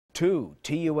Two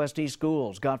TUSD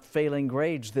schools got failing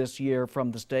grades this year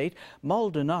from the state,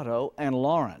 Maldonado and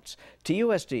Lawrence.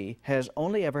 TUSD has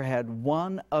only ever had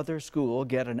one other school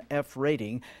get an F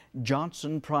rating,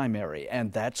 Johnson Primary,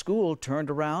 and that school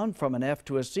turned around from an F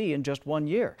to a C in just 1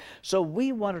 year. So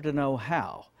we wanted to know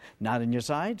how. Not in your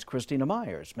sides, Christina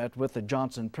Myers met with the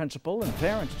Johnson principal and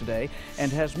parents today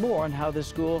and has more on how this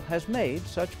school has made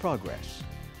such progress.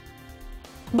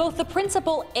 Both the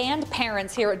principal and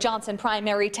parents here at Johnson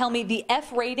Primary tell me the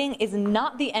F rating is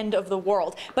not the end of the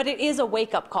world, but it is a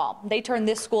wake-up call. They turned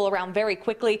this school around very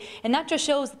quickly, and that just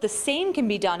shows that the same can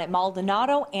be done at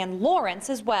Maldonado and Lawrence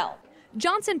as well.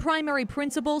 Johnson Primary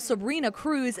Principal Sabrina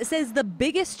Cruz says the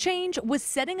biggest change was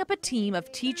setting up a team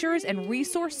of teachers and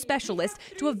resource specialists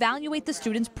to evaluate the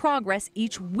students' progress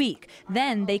each week.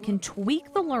 Then they can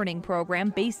tweak the learning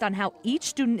program based on how each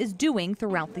student is doing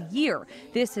throughout the year.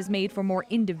 This has made for more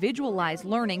individualized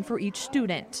learning for each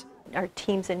student. Our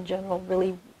teams in general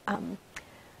really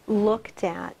looked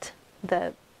at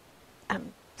the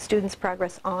students'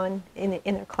 progress in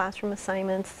their classroom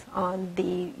assignments, on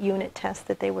the unit tests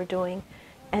that they were doing,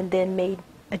 and then made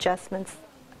adjustments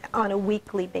on a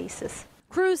weekly basis.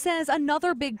 Cruz says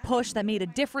another big push that made a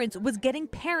difference was getting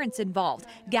parents involved.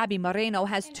 Gabby Moreno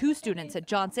has 2 students at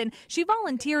Johnson. She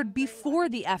volunteered before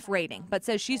the F rating, but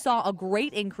says she saw a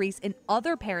great increase in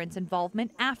other parents'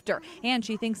 involvement after, and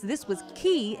she thinks this was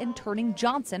key in turning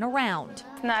Johnson around.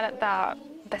 It's not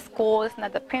the school, it's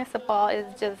not the principal,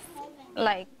 it's just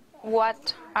like,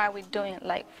 what are we doing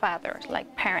like fathers,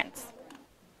 like parents?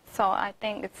 So I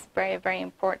think it's very, very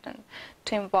important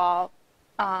to involve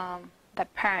the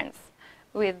parents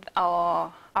with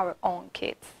our own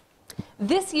kids.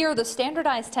 This year, the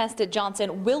standardized test at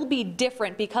Johnson will be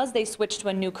different because they switched to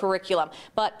a new curriculum.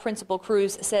 But Principal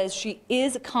Cruz says she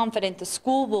is confident the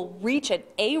school will reach an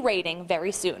A rating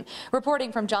very soon.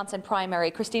 Reporting from Johnson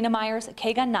Primary, Christina Myers,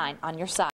 KGUN-9 on your side.